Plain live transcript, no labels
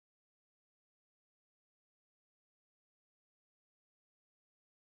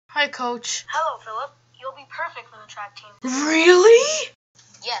Hi, Coach. Hello, Philip. You'll be perfect for the track team. Really?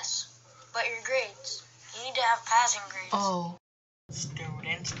 Yes, but your grades. You need to have passing grades. Oh.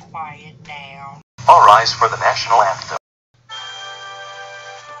 Students, quiet down. All rise for the national anthem.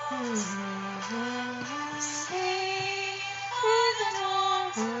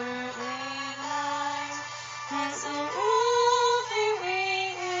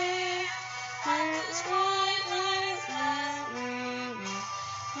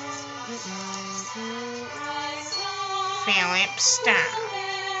 Philip, stop.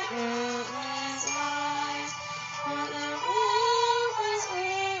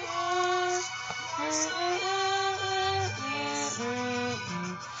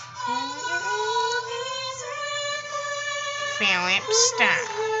 Philip, stop.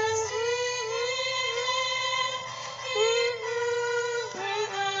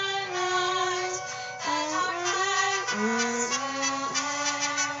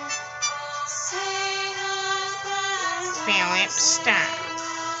 Philip, stop.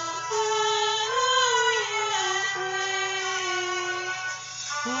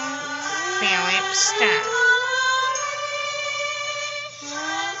 Philip, stop.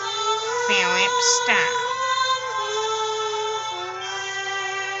 Philip, stop.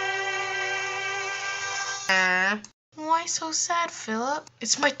 Why so sad, Philip?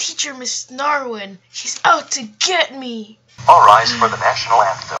 It's my teacher, Miss Narwin. She's out to get me. All rise for the national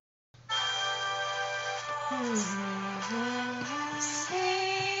anthem.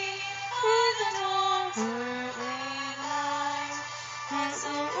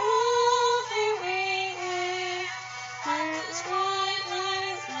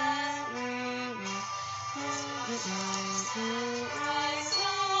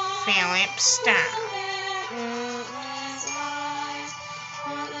 Philip, stop.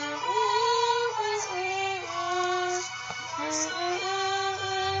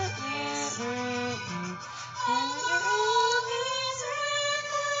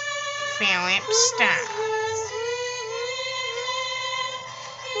 Philip, stop.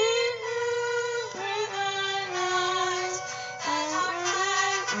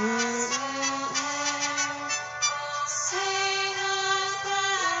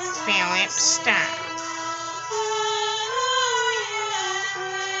 Philip, stop.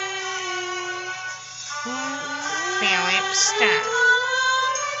 Philip, stop.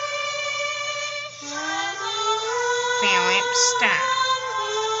 Philip, stop.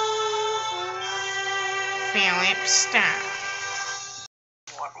 Philip, stop.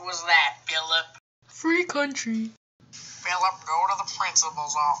 What was that, Philip? Free country. Philip, go to the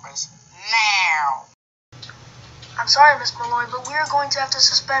principal's office. Now! I'm sorry, Miss Malloy, but we are going to have to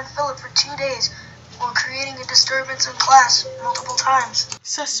suspend Philip for 2 days. We're creating a disturbance in class multiple times.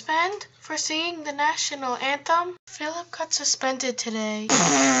 Suspend for singing the national anthem? Philip got suspended today.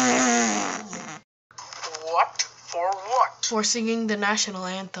 What? For what? For singing the national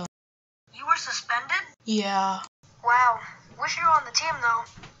anthem. You were suspended? Yeah. Wow. Wish you were on the team, though.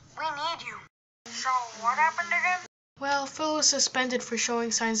 We need you. So, what happened again? Well, Phil was suspended for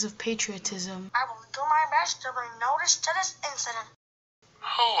showing signs of patriotism. I will do my best to bring notice to this incident.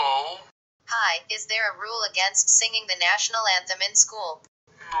 Hello? Hi, is there a rule against singing the national anthem in school?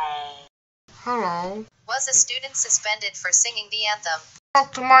 No. Hello. Was a student suspended for singing the anthem?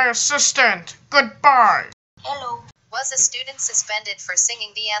 Talk to my assistant. Goodbye. Hello. Was a student suspended for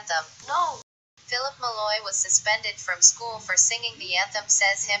singing the anthem? No. Philip Malloy was suspended from school for singing the anthem,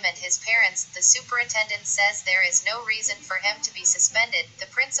 says him and his parents. The superintendent says there is no reason for him to be suspended.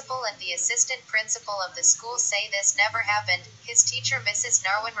 The principal and the assistant principal of the school say this never happened. His teacher, Mrs.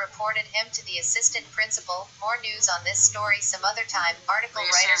 Narwin, reported him to the assistant principal. More news on this story some other time. Article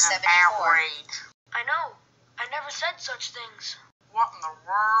This writer is an 74. outrage. I know. I never said such things. What in the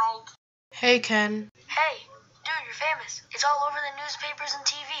world? Hey, Ken. Hey, dude, you're famous. It's all over the newspapers and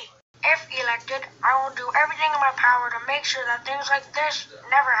TV. If elected, I will do everything in my power to make sure that things like this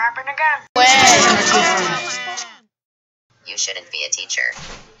never happen again. You shouldn't be a teacher.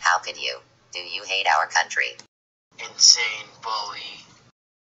 How could you? Do you hate our country? Insane bully.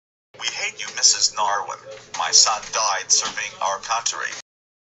 We hate you, Mrs. Narwin. My son died serving our country.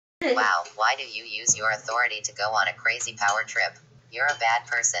 Wow, why do you use your authority to go on a crazy power trip? You're a bad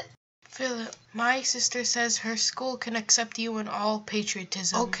person. Philip, my sister says her school can accept you in all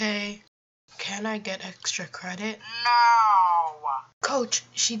patriotism. Okay. Can I get extra credit? No! Coach,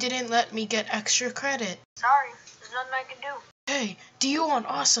 she didn't let me get extra credit. Sorry, there's nothing I can do. Hey, do you want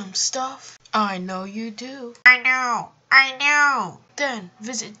awesome stuff? I know you do. I know! Then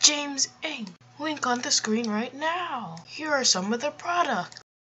visit James Inc. Link on the screen right now. Here are some of the products.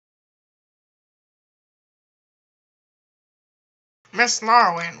 Miss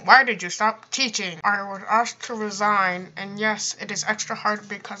Norwin, why did you stop teaching? I was asked to resign, and yes, it is extra hard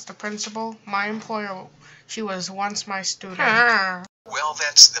because the principal, my employer, she was once my student. Well,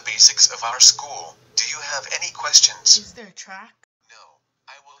 that's the basics of our school. Do you have any questions? Is there track? No.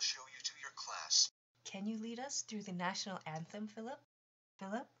 I will show you to your class. Can you lead us through the national anthem, Philip?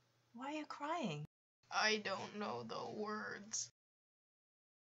 Philip, why are you crying? I don't know the words.